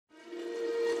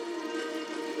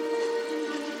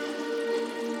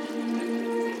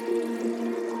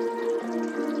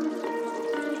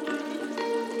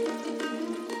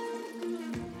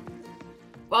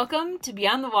Welcome to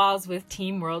Beyond the Walls with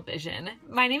Team World Vision.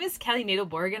 My name is Kelly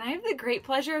Nadelborg, and I have the great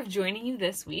pleasure of joining you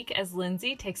this week as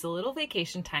Lindsay takes a little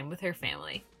vacation time with her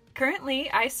family. Currently,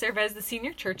 I serve as the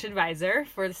Senior Church Advisor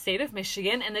for the state of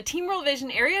Michigan and the Team World Vision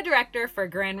Area Director for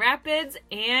Grand Rapids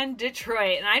and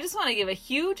Detroit. And I just want to give a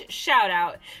huge shout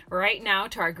out right now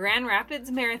to our Grand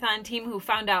Rapids Marathon team who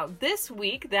found out this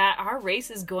week that our race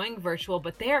is going virtual,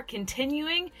 but they are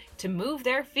continuing to move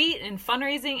their feet in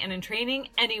fundraising and in training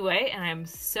anyway, and I'm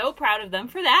so proud of them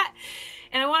for that.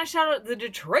 And I want to shout out the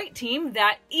Detroit team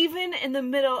that even in the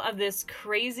middle of this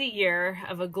crazy year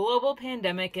of a global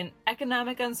pandemic and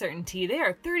economic uncertainty, they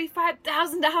are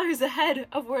 $35,000 ahead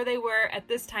of where they were at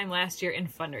this time last year in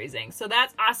fundraising. So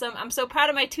that's awesome. I'm so proud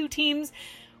of my two teams.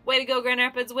 Way to go, Grand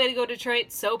Rapids. Way to go,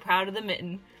 Detroit. So proud of the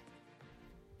mitten.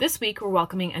 This week, we're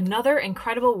welcoming another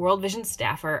incredible World Vision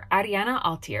staffer, Ariana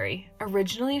Altieri.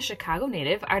 Originally a Chicago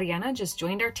native, Ariana just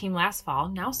joined our team last fall,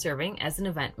 now serving as an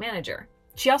event manager.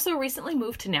 She also recently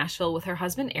moved to Nashville with her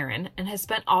husband, Aaron, and has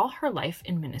spent all her life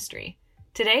in ministry.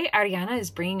 Today, Ariana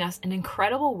is bringing us an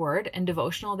incredible word and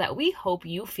devotional that we hope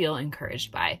you feel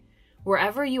encouraged by.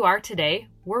 Wherever you are today,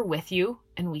 we're with you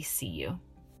and we see you.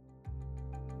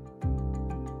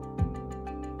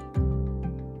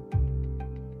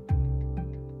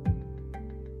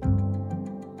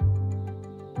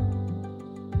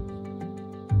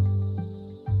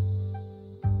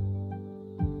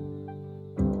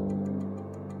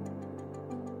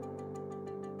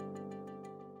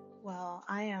 Well,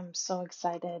 I am so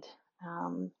excited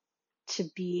to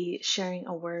be sharing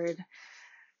a word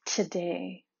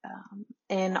today.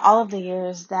 In all of the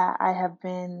years that I have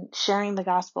been sharing the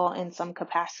gospel in some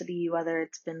capacity, whether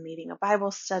it's been leading a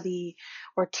Bible study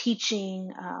or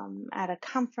teaching at a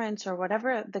conference or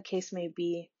whatever the case may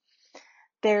be,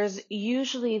 there's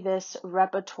usually this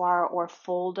repertoire or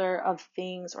folder of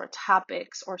things or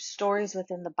topics or stories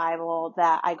within the Bible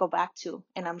that I go back to.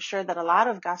 And I'm sure that a lot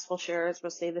of gospel sharers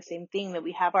will say the same thing, that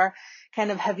we have our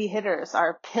kind of heavy hitters,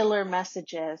 our pillar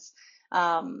messages,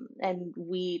 and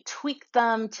we tweak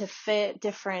them to fit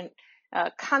different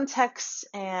contexts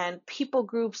and people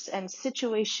groups and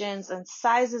situations and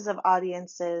sizes of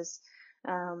audiences.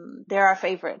 They're our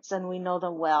favorites and we know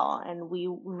them well and we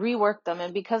rework them.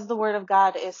 And because the word of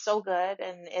God is so good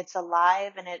and it's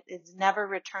alive and it is never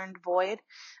returned void,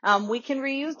 we can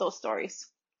reuse those stories.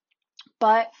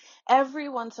 But every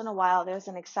once in a while, there's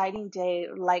an exciting day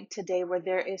like today where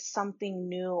there is something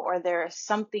new or there is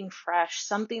something fresh,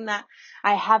 something that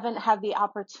I haven't had the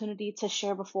opportunity to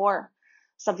share before.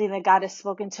 Something that God has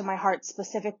spoken to my heart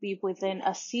specifically within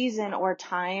a season or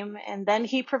time, and then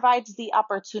He provides the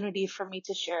opportunity for me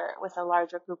to share it with a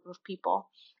larger group of people.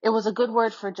 It was a good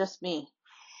word for just me,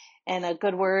 and a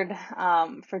good word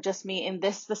for just me in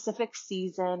this specific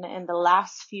season, in the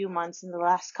last few months, in the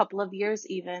last couple of years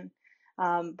even.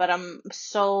 But I'm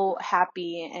so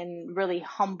happy and really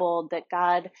humbled that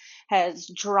God has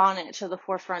drawn it to the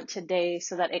forefront today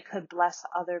so that it could bless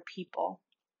other people.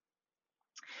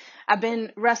 I've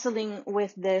been wrestling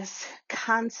with this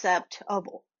concept of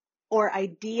or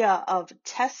idea of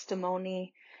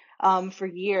testimony for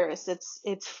years.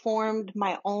 It's formed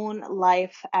my own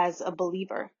life as a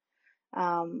believer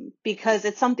because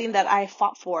it's something that I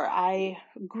fought for. I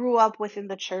grew up within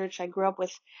the church. I grew up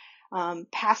with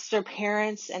pastor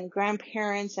parents and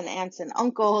grandparents and aunts and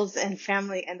uncles and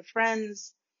family and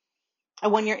friends.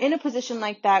 And when you're in a position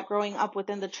like that, growing up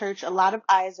within the church, a lot of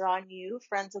eyes are on you.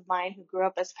 Friends of mine who grew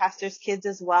up as pastors' kids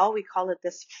as well, we call it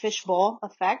this fishbowl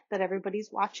effect, that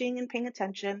everybody's watching and paying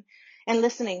attention and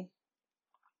listening.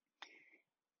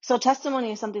 So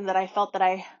testimony is something that I felt that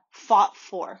I fought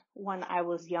for when I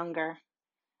was younger.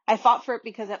 I fought for it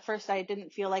because at first I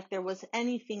didn't feel like there was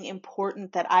anything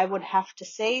important that I would have to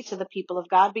say to the people of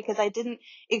God because I didn't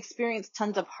experience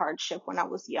tons of hardship when I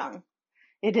was young.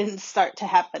 It didn't start to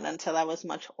happen until I was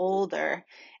much older,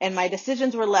 and my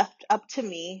decisions were left up to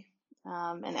me.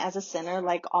 And as a sinner,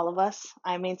 like all of us,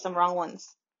 I made some wrong ones.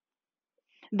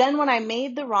 Then when I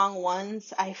made the wrong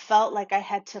ones, I felt like I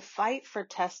had to fight for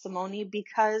testimony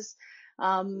because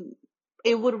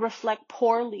it would reflect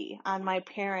poorly on my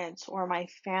parents or my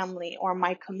family or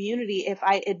my community if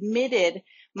I admitted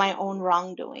my own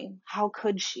wrongdoing. How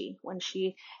could she, when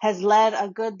she has led a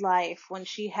good life, when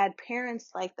she had parents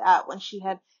like that, when she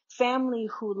had family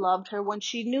who loved her, when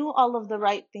she knew all of the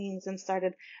right things and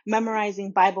started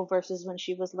memorizing Bible verses when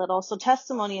she was little. So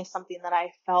testimony is something that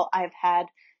I felt I've had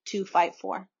to fight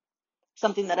for,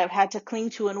 something that I've had to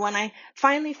cling to. And when I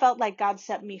finally felt like God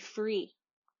set me free,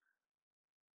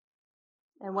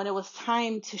 and when it was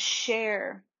time to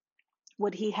share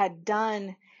what He had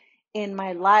done in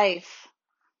my life,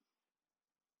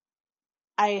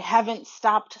 I haven't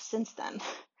stopped since then.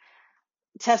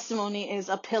 Testimony is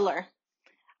a pillar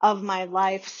of my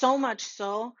life, so much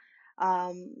so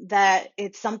that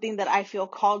it's something that I feel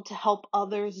called to help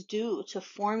others do, to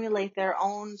formulate their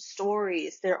own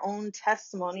stories, their own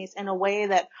testimonies in a way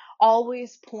that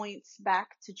always points back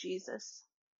to Jesus.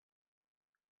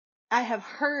 I have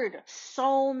heard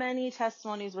so many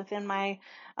testimonies within my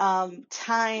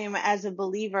time as a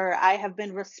believer. I have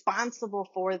been responsible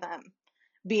for them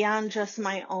beyond just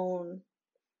my own.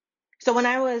 So when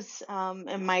I was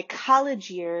in my college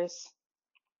years,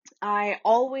 I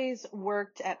always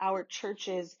worked at our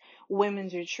church's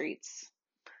women's retreats.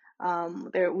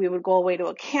 We would go away to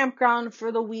a campground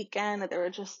for the weekend. There were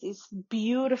just these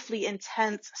beautifully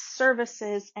intense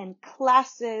services and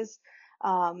classes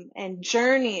and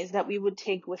journeys that we would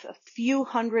take with a few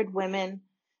hundred women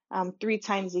 3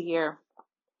 times a year.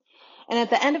 And at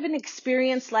the end of an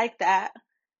experience like that,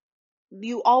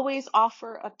 you always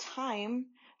offer a time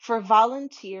for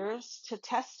volunteers to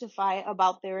testify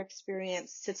about their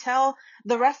experience, to tell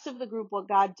the rest of the group what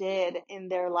God did in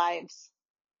their lives.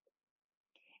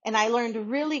 And I learned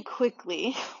really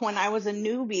quickly when I was a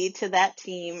newbie to that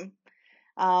team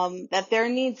that there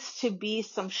needs to be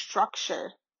some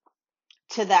structure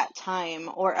to that time,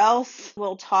 or else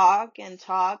we'll talk and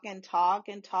talk and talk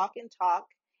and talk and talk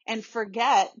and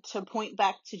forget to point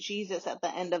back to Jesus at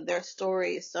the end of their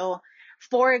story. So,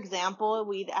 for example,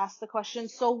 we'd ask the question,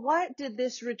 so what did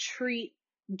this retreat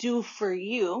do for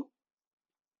you?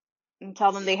 And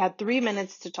tell them they had 3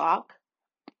 minutes to talk.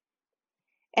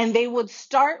 And they would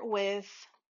start with,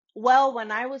 well,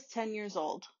 when I was 10 years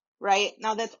old, right?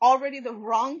 Now that's already the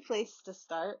wrong place to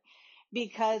start,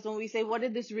 because when we say, what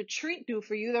did this retreat do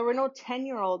for you? There were no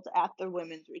 10-year-olds at the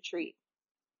women's retreat.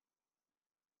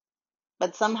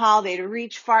 But somehow they'd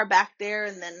reach far back there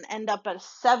and then end up at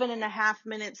 7.5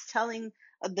 minutes telling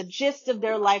the gist of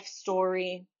their life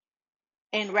story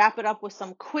and wrap it up with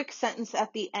some quick sentence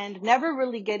at the end, never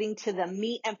really getting to the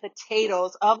meat and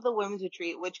potatoes of the women's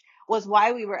retreat, which was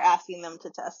why we were asking them to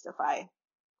testify.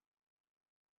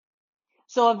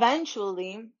 So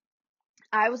eventually,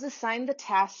 I was assigned the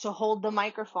task to hold the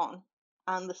microphone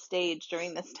on the stage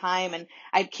during this time, and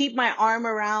I'd keep my arm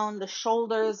around the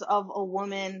shoulders of a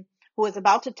woman who was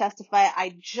about to testify.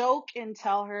 I'd joke and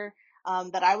tell her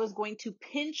that I was going to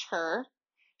pinch her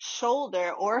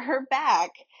shoulder or her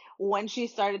back when she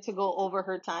started to go over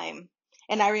her time.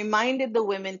 And I reminded the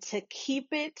women to keep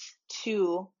it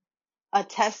to a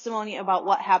testimony about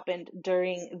what happened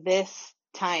during this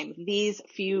time, these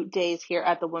few days here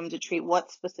at the women's retreat,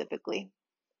 what specifically.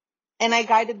 And I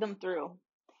guided them through,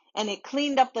 and it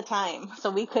cleaned up the time so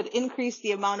we could increase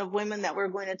the amount of women that were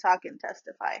going to talk and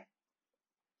testify.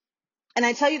 And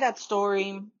I tell you that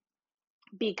story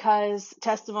because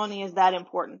testimony is that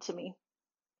important to me.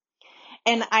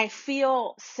 And I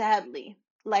feel, sadly,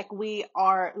 like we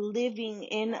are living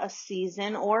in a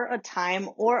season or a time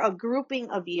or a grouping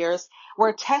of years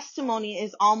where testimony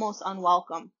is almost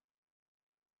unwelcome,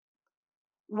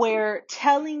 where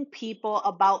telling people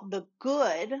about the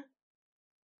good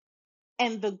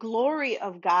and the glory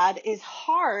of God is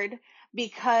hard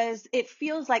because it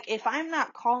feels like if I'm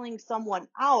not calling someone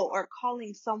out or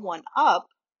calling someone up,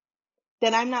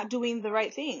 then I'm not doing the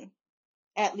right thing,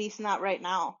 at least not right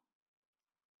now.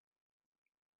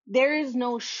 There is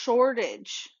no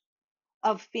shortage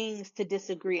of things to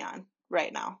disagree on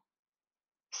right now,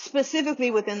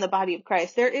 specifically within the body of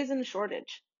Christ. There isn't a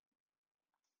shortage.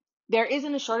 There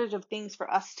isn't a shortage of things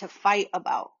for us to fight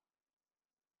about.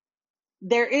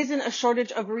 There isn't a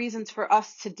shortage of reasons for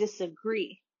us to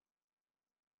disagree.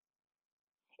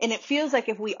 And it feels like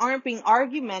if we aren't being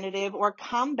argumentative or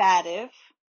combative,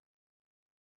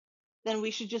 then we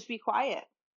should just be quiet.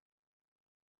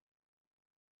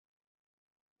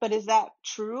 But is that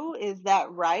true? Is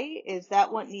that right? Is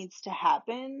that what needs to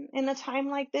happen in a time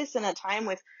like this, in a time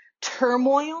with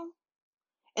turmoil,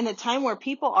 in a time where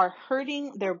people are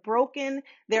hurting, they're broken,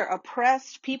 they're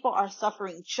oppressed, people are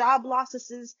suffering job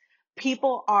losses,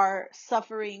 people are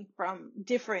suffering from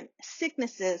different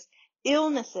sicknesses,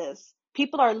 illnesses,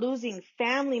 people are losing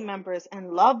family members and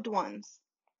loved ones.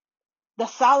 The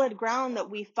solid ground that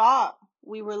we thought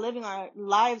we were living our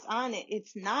lives on,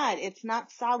 it's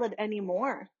not solid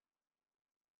anymore.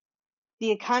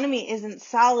 The economy isn't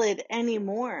solid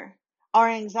anymore. Our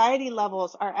anxiety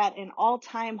levels are at an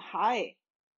all-time high.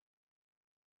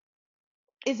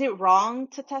 Is it wrong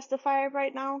to testify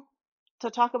right now?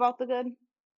 To talk about the good?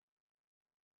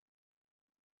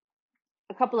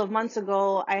 A couple of months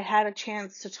ago, I had a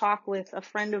chance to talk with a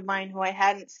friend of mine who I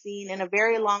hadn't seen in a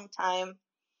very long time.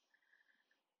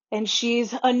 And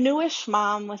she's a newish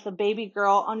mom with a baby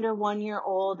girl under 1 year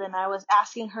old. And I was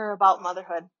asking her about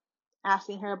motherhood,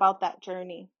 asking her about that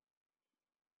journey.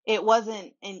 It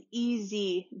wasn't an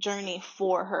easy journey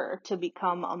for her to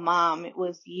become a mom. It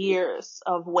was years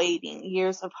of waiting,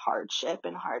 years of hardship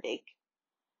and heartache.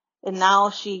 And now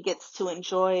she gets to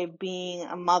enjoy being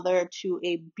a mother to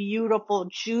a beautiful,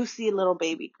 juicy little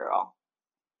baby girl.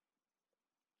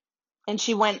 And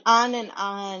she went on and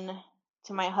on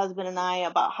to my husband and I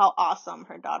about how awesome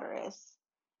her daughter is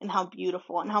and how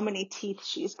beautiful and how many teeth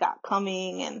she's got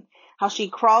coming and how she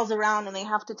crawls around and they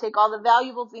have to take all the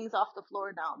valuable things off the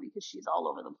floor now because she's all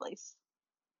over the place.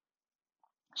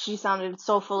 She sounded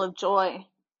so full of joy.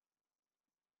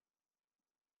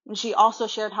 And she also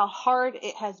shared how hard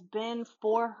it has been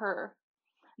for her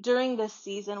during this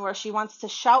season where she wants to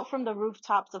shout from the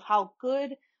rooftops of how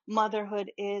good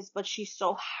motherhood is, but she's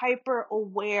so hyper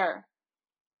aware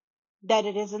that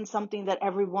it isn't something that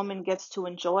every woman gets to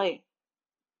enjoy.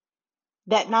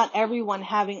 That not everyone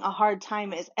having a hard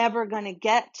time is ever going to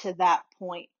get to that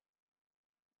point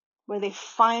where they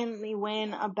finally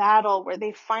win a battle, where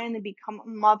they finally become a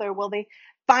mother, where they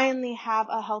finally have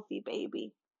a healthy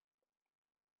baby.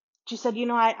 She said,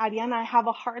 Ariana, I have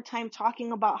a hard time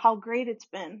talking about how great it's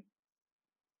been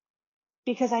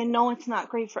because I know it's not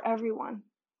great for everyone.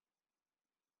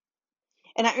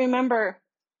 And I remember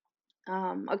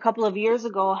a couple of years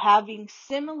ago having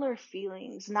similar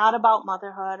feelings, not about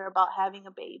motherhood or about having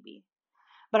a baby.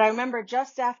 But I remember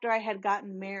just after I had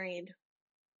gotten married,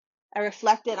 I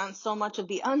reflected on so much of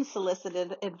the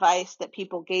unsolicited advice that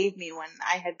people gave me when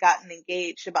I had gotten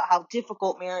engaged about how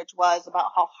difficult marriage was,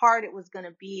 about how hard it was going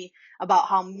to be, about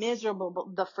how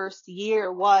miserable the first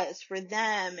year was for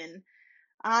them, and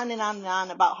on and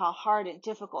on about how hard and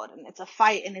difficult, and it's a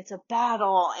fight and it's a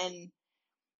battle.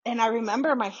 And I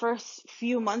remember my first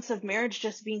few months of marriage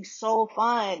just being so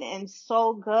fun and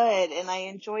so good, and I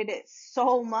enjoyed it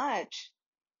so much.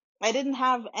 I didn't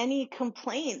have any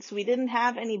complaints. We didn't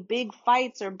have any big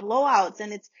fights or blowouts,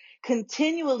 and it's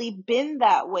continually been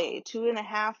that way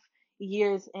 2.5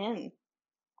 years in.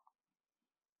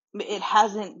 It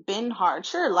hasn't been hard.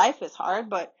 Sure, life is hard,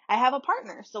 but I have a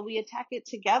partner, so we attack it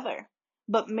together.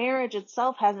 But marriage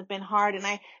itself hasn't been hard, and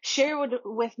I share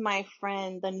with my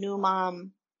friend, the new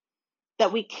mom,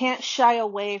 that we can't shy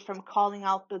away from calling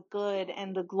out the good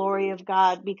and the glory of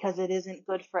God because it isn't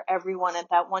good for everyone at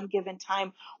that one given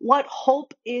time. What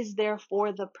hope is there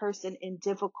for the person in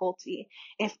difficulty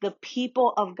if the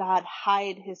people of God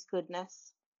hide his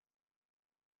goodness?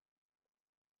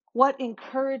 What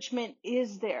encouragement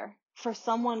is there for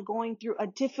someone going through a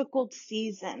difficult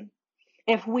season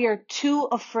if we are too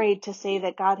afraid to say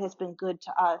that God has been good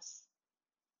to us?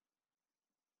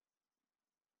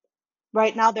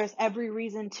 Right now, there's every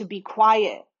reason to be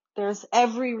quiet. There's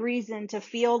every reason to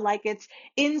feel like it's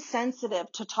insensitive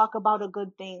to talk about a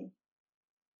good thing.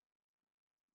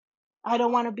 I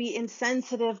don't want to be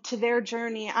insensitive to their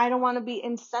journey. I don't want to be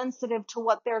insensitive to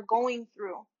what they're going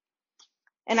through.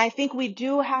 And I think we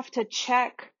do have to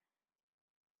check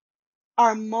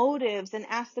our motives and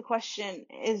ask the question,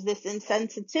 is this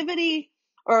insensitivity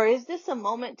or is this a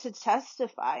moment to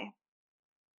testify?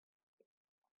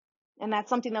 And that's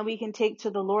something that we can take to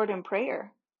the Lord in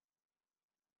prayer.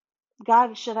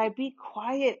 God, should I be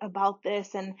quiet about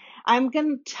this? And I'm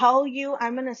going to tell you,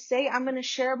 I'm going to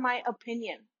share my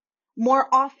opinion more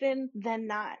often than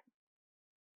not.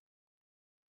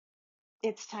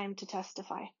 It's time to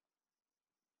testify.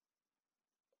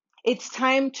 It's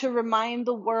time to remind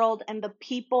the world and the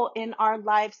people in our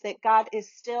lives that God is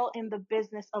still in the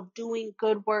business of doing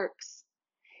good works.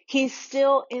 He's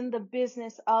still in the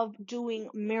business of doing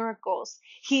miracles.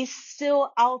 He's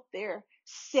still out there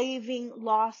saving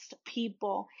lost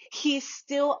people. He's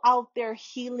still out there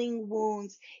healing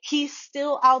wounds. He's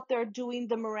still out there doing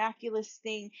the miraculous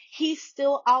thing. He's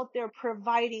still out there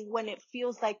providing when it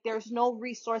feels like there's no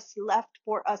resource left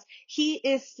for us. He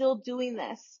is still doing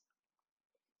this.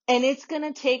 And it's going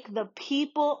to take the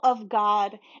people of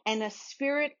God and a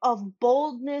spirit of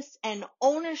boldness and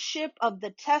ownership of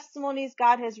the testimonies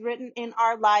God has written in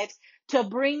our lives to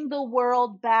bring the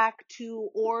world back to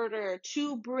order,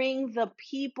 to bring the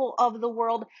people of the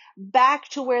world back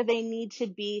to where they need to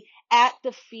be at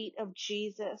the feet of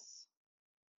Jesus.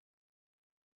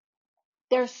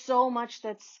 There's so much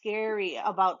that's scary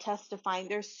about testifying.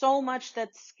 There's so much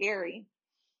that's scary.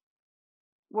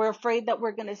 We're afraid that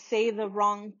we're going to say the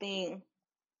wrong thing.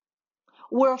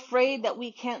 We're afraid that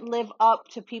we can't live up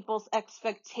to people's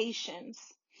expectations.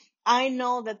 I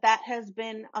know that that has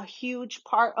been a huge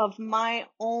part of my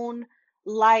own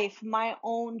life, my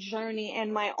own journey,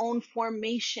 and my own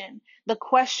formation. The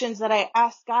questions that I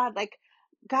ask God, like,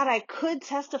 God, I could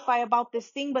testify about this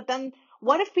thing, but then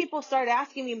what if people start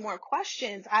asking me more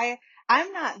questions?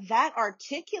 I'm not that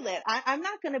articulate. I'm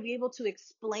not going to be able to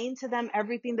explain to them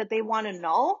everything that they want to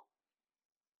know.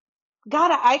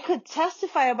 God, I could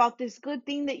testify about this good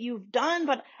thing that you've done,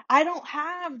 but I don't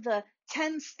have the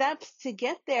 10 steps to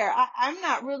get there. I'm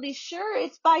not really sure.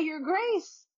 It's by your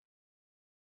grace.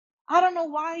 I don't know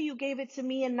why you gave it to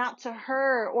me and not to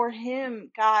her or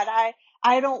him. God,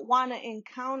 I don't want to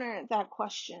encounter that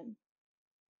question.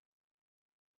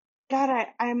 God,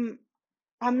 I'm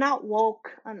not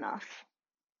woke enough.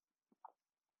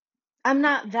 I'm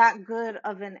not that good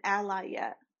of an ally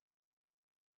yet.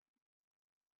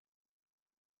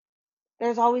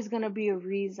 There's always going to be a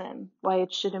reason why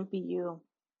it shouldn't be you.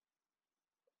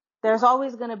 There's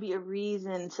always going to be a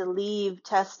reason to leave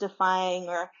testifying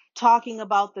or talking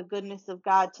about the goodness of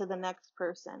God to the next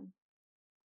person.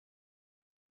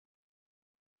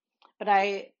 But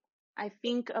I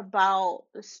think about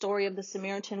the story of the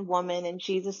Samaritan woman and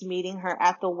Jesus meeting her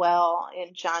at the well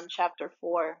in John chapter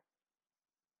 4.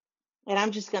 And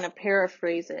I'm just going to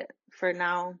paraphrase it for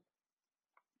now.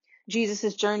 Jesus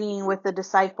is journeying with the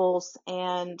disciples,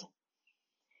 and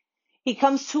he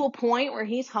comes to a point where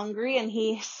he's hungry, and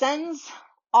he sends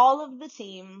all of the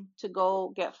team to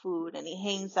go get food, and he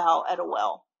hangs out at a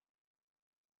well.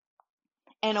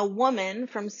 And a woman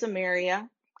from Samaria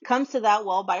comes to that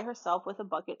well by herself with a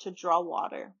bucket to draw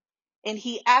water. And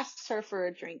he asks her for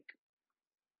a drink.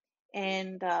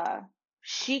 And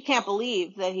she can't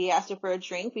believe that he asked her for a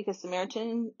drink, because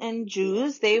Samaritan and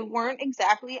Jews, they weren't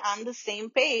exactly on the same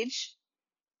page.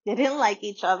 They didn't like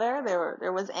each other.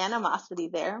 There was animosity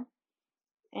there.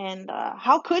 And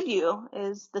how could you,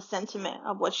 is the sentiment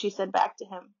of what she said back to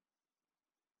him.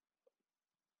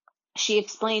 She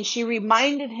explained, she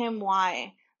reminded him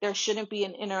why there shouldn't be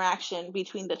an interaction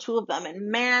between the two of them.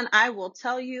 And man, I will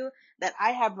tell you that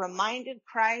I have reminded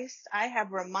Christ, I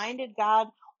have reminded God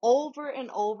over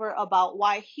and over about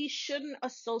why he shouldn't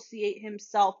associate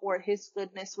himself or his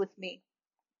goodness with me.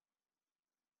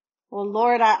 Well,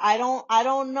 Lord, I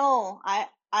don't know.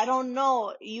 I don't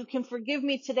know. You can forgive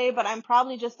me today, but I'm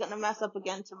probably just going to mess up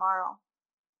again tomorrow.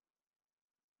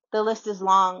 The list is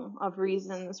long of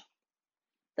reasons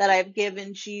that I've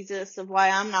given Jesus of why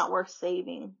I'm not worth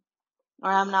saving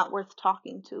or I'm not worth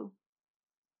talking to.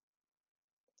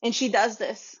 And she does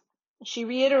this. She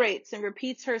reiterates and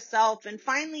repeats herself, and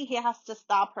finally he has to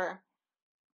stop her.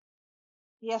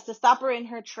 He has to stop her in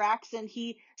her tracks, and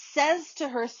he says to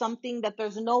her something that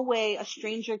there's no way a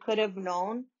stranger could have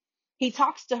known. He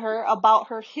talks to her about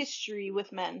her history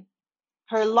with men,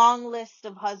 her long list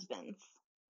of husbands.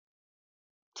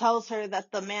 Tells her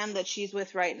that the man that she's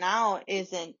with right now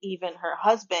isn't even her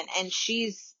husband, and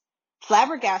she's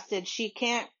flabbergasted. She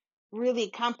can't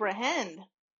really comprehend.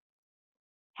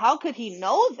 How could he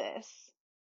know this?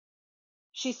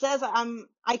 She says,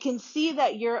 I can see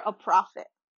that you're a prophet.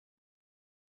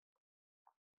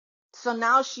 So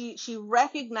now she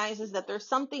recognizes that there's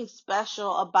something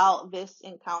special about this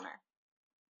encounter.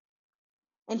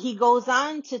 And he goes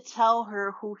on to tell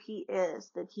her who he is,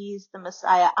 that he's the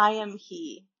Messiah. I am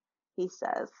he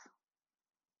says.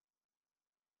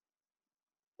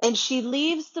 And she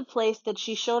leaves the place that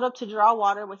she showed up to draw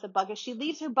water with a bucket. She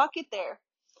leaves her bucket there.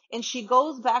 And she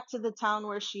goes back to the town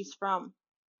where she's from,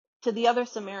 to the other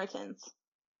Samaritans.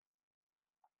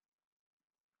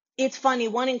 It's funny,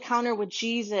 one encounter with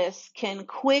Jesus can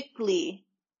quickly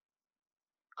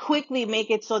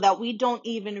make it so that we don't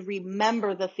even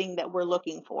remember the thing that we're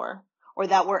looking for, or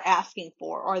that we're asking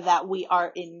for, or that we are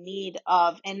in need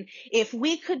of. And if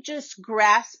we could just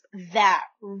grasp that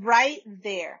right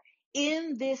there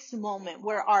in this moment,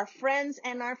 where our friends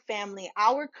and our family,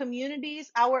 our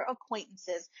communities, our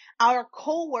acquaintances, our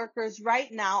co-workers right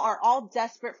now are all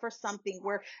desperate for something.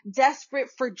 We're desperate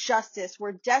for justice.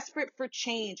 We're desperate for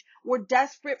change. We're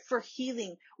desperate for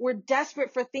healing. We're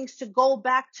desperate for things to go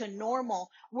back to normal.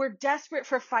 We're desperate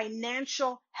for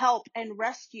financial help and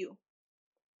rescue.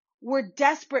 We're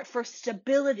desperate for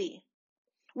stability.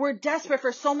 We're desperate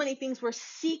for so many things. We're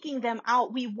seeking them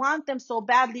out. We want them so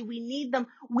badly. We need them.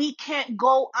 We can't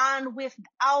go on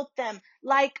without them,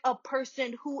 like a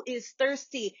person who is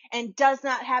thirsty and does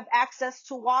not have access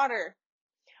to water.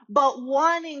 But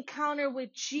one encounter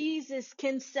with Jesus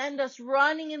can send us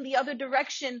running in the other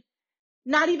direction,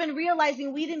 not even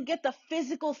realizing we didn't get the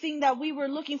physical thing that we were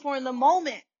looking for in the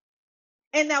moment.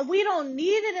 And that we don't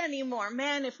need it anymore.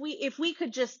 Man, if we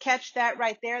could just catch that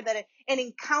right there, that an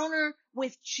encounter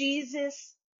with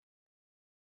Jesus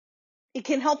It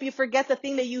can help you forget the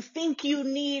thing that you think you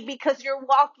need because you're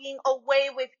walking away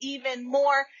with even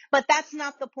more. But that's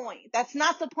not the point. That's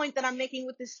not the point that I'm making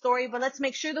with this story. But let's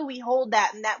make sure that we hold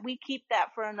that and that we keep that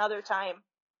for another time.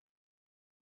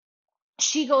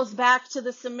 She goes back to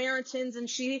the Samaritans and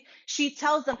she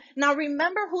tells them, now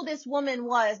remember who this woman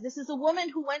was. This is a woman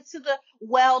who went to the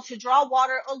well to draw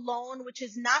water alone, which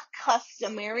is not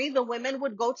customary. The women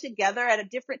would go together at a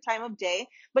different time of day,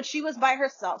 but she was by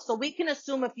herself. So we can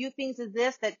assume a few things is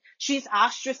this, that she's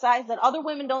ostracized, that other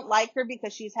women don't like her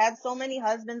because she's had so many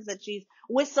husbands, that she's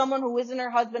with someone who isn't her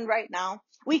husband right now.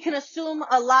 We can assume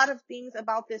a lot of things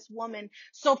about this woman.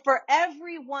 So for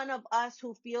every one of us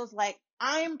who feels like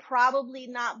I'm probably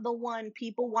not the one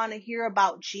people want to hear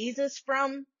about Jesus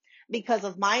from because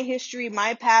of my history,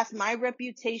 my past, my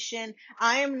reputation,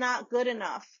 I am not good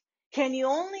enough. Can you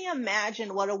only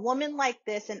imagine what a woman like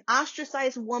this, an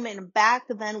ostracized woman back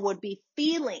then, would be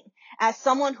feeling as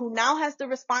someone who now has the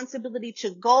responsibility to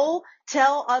go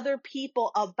tell other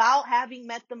people about having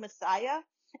met the Messiah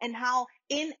and how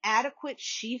inadequate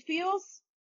she feels?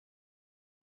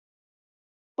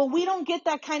 But we don't get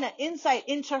that kind of insight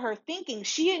into her thinking.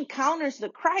 She encounters the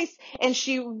Christ and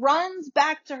she runs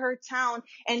back to her town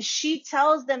and she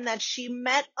tells them that she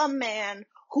met a man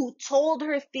who told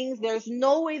her things there's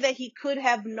no way that he could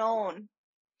have known.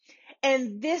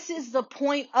 And this is the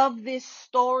point of this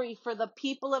story for the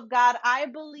people of God, I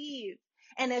believe,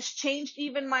 and has changed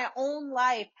even my own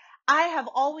life. I have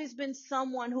always been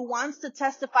someone who wants to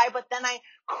testify, but then I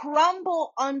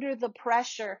crumble under the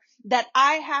pressure that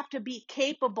I have to be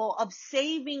capable of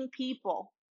saving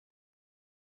people.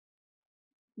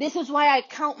 This is why I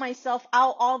count myself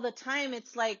out all the time.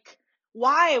 It's like,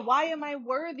 why? Why am I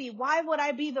worthy? Why would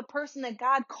I be the person that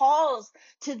God calls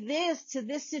to this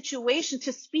situation,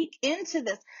 to speak into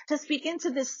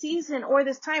this season or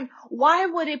this time? Why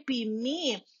would it be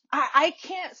me? I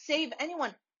can't save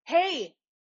anyone. Hey,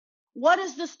 what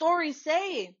does the story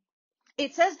say?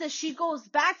 It says that she goes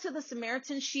back to the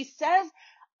Samaritans. She says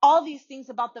all these things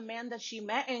about the man that she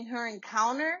met in her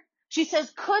encounter. She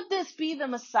says, could this be the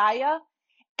Messiah?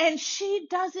 And she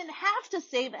doesn't have to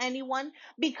save anyone,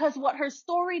 because what her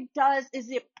story does is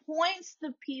it points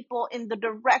the people in the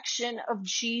direction of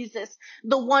Jesus,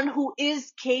 the one who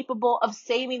is capable of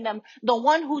saving them, the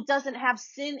one who doesn't have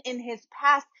sin in his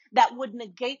past that would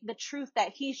negate the truth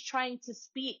that he's trying to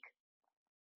speak.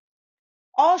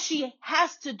 All she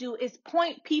has to do is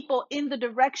point people in the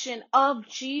direction of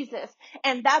Jesus.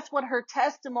 And that's what her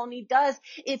testimony does.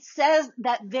 It says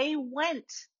that they went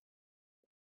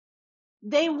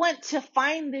to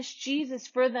find this Jesus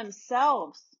for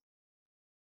themselves.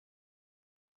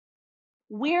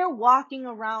 We're walking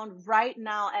around right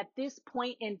now at this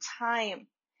point in time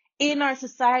in our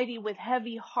society with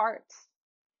heavy hearts.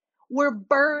 We're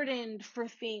burdened for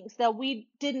things that we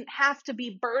didn't have to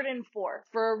be burdened for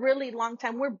a really long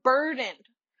time. We're burdened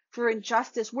for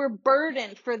injustice. We're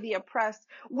burdened for the oppressed.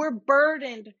 We're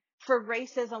burdened for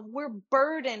racism. We're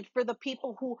burdened for the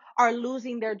people who are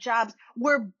losing their jobs.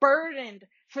 We're burdened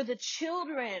for the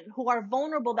children who are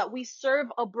vulnerable that we serve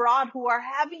abroad, who are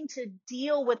having to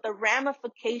deal with the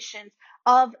ramifications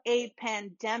of a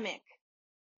pandemic,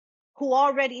 who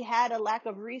already had a lack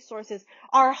of resources.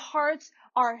 Our hearts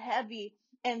are heavy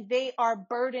and they are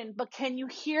burdened. But can you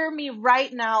hear me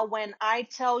right now when I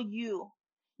tell you,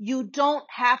 you don't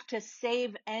have to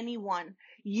save anyone.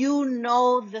 You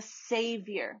know the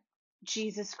Savior,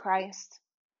 Jesus Christ.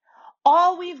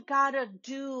 All we've got to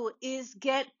do is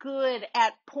get good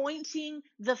at pointing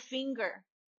the finger.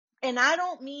 And I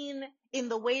don't mean in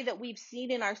the way that we've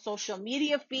seen in our social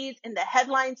media feeds, in the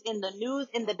headlines, in the news,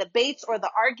 in the debates or the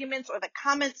arguments or the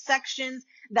comment sections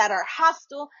that are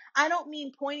hostile. I don't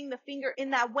mean pointing the finger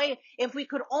in that way. If we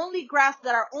could only grasp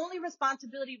that our only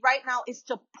responsibility right now is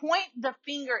to point the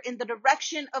finger in the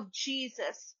direction of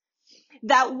Jesus,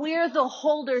 that we're the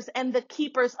holders and the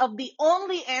keepers of the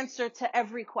only answer to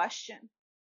every question.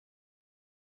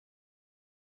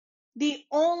 The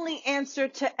only answer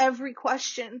to every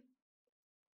question.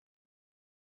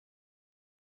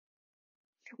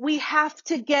 We have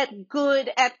to get good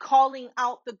at calling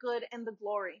out the good and the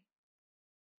glory.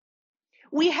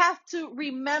 We have to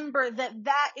remember that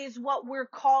that is what we're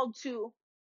called to.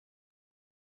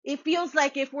 It feels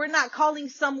like if we're not calling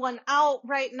someone out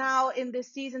right now in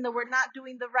this season, that we're not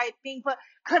doing the right thing. But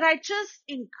could I just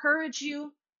encourage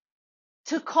you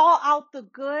to call out the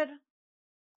good,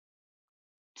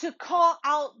 to call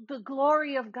out the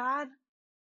glory of God,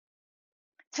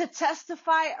 to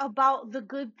testify about the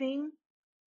good thing?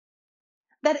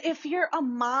 That if you're a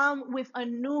mom with a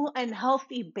new and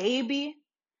healthy baby,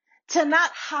 to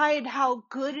not hide how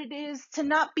good it is, to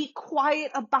not be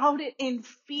quiet about it in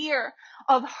fear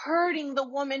of hurting the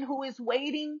woman who is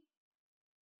waiting.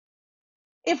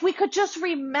 If we could just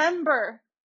remember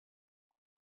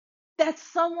that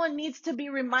someone needs to be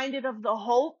reminded of the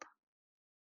hope.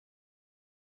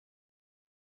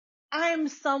 I'm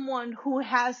someone who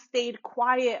has stayed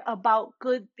quiet about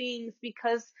good things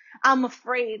because I'm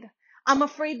afraid. I'm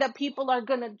afraid that people are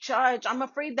going to judge. I'm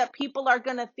afraid that people are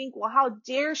going to think, well, how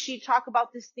dare she talk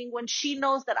about this thing when she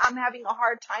knows that I'm having a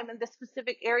hard time in this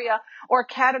specific area or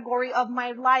category of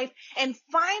my life. And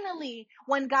finally,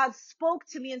 when God spoke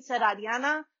to me and said,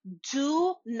 Ariana,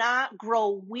 do not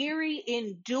grow weary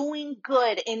in doing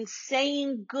good, in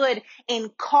saying good,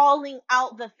 in calling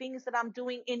out the things that I'm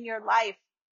doing in your life.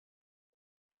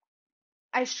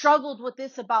 I struggled with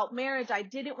this about marriage. I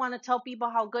didn't want to tell people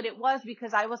how good it was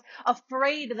because I was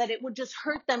afraid that it would just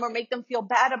hurt them or make them feel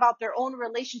bad about their own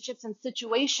relationships and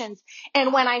situations.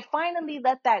 And when I finally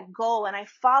let that go and I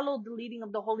followed the leading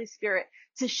of the Holy Spirit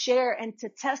to share and to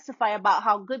testify about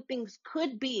how good things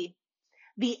could be,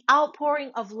 the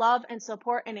outpouring of love and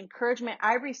support and encouragement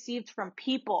I received from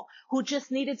people who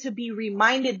just needed to be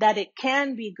reminded that it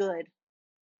can be good,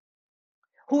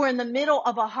 who are in the middle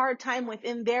of a hard time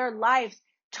within their lives,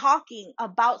 talking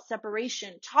about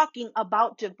separation, talking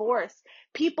about divorce,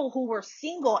 people who were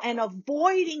single and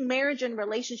avoiding marriage and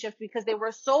relationships because they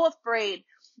were so afraid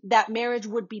that marriage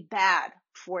would be bad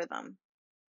for them.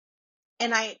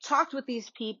 And I talked with these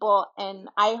people and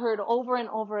I heard over and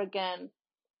over again,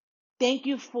 thank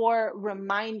you for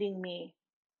reminding me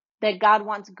that God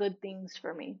wants good things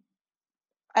for me.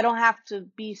 I don't have to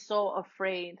be so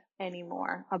afraid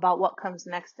anymore about what comes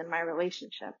next in my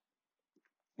relationship.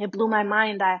 It blew my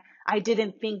mind. I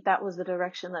didn't think that was the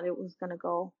direction that it was going to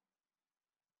go.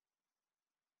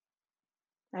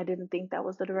 I didn't think that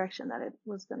was the direction that it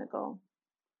was going to go.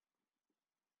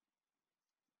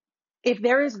 If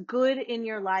there is good in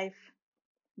your life,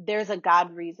 there's a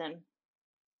God reason.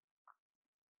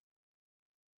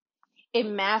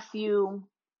 In Matthew,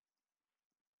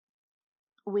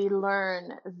 we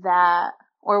learn that,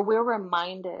 or we're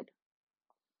reminded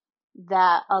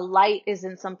that a light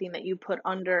isn't something that you put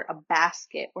under a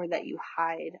basket or that you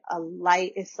hide. A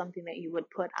light is something that you would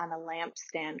put on a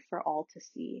lampstand for all to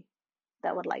see,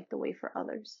 that would light the way for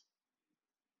others.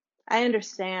 I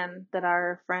understand that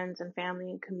our friends and family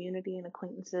and community and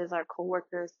acquaintances, our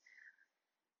coworkers,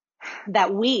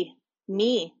 that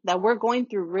we're going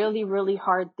through really, really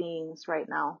hard things right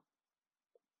now.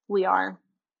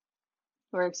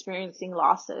 We're experiencing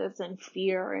losses and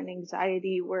fear and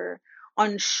anxiety. We're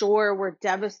unsure. We're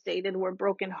devastated. We're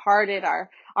brokenhearted.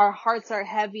 Our hearts are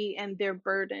heavy and they're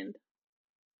burdened.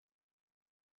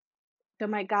 But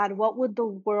my God, what would the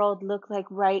world look like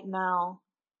right now?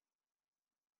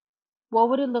 What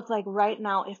would it look like right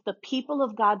now if the people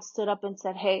of God stood up and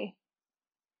said, hey,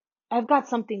 I've got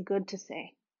something good to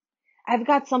say. I've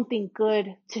got something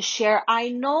good to share. I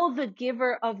know the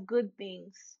giver of good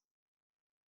things.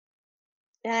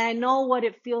 And I know what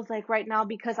it feels like right now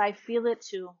because I feel it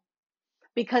too.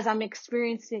 Because I'm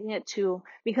experiencing it too.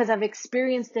 Because I've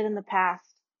experienced it in the past.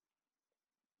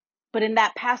 But in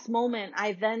that past moment,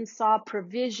 I then saw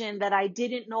provision that I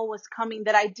didn't know was coming,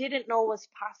 that I didn't know was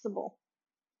possible.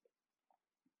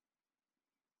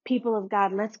 People of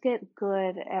God, let's get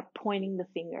good at pointing the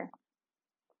finger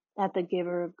at the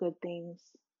giver of good things.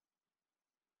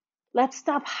 Let's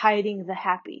stop hiding the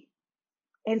happy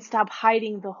and stop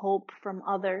hiding the hope from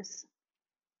others.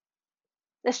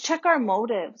 Let's check our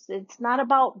motives. It's not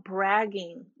about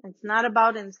bragging. It's not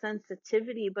about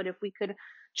insensitivity, but if we could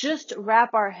just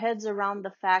wrap our heads around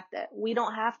the fact that we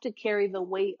don't have to carry the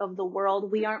weight of the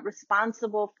world. We aren't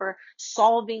responsible for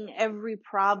solving every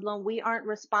problem. We aren't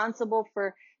responsible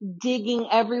for digging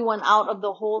everyone out of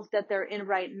the holes that they're in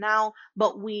right now,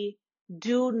 but we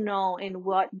do know in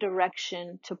what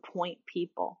direction to point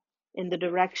people, in the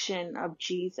direction of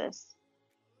Jesus.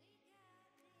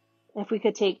 If we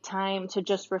could take time to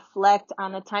just reflect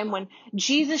on a time when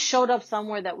Jesus showed up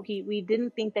somewhere that we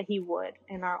didn't think that he would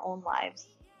in our own lives.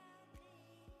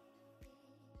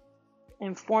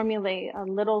 And formulate a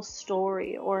little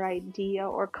story or idea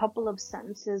or a couple of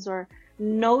sentences or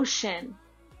notion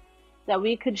that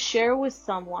we could share with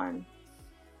someone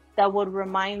that would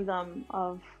remind them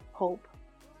of hope.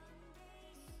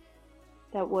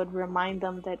 That would remind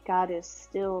them that God is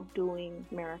still doing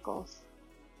miracles.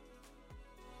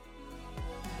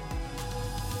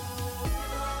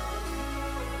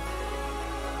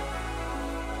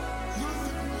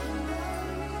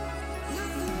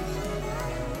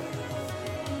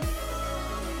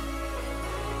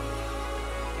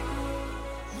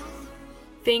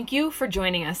 Thank you for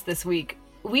joining us this week.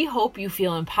 We hope you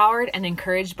feel empowered and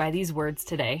encouraged by these words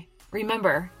today.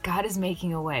 Remember, God is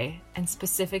making a way, and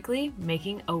specifically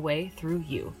making a way through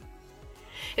you.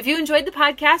 If you enjoyed the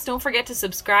podcast, don't forget to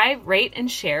subscribe, rate,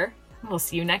 and share. We'll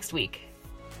see you next week.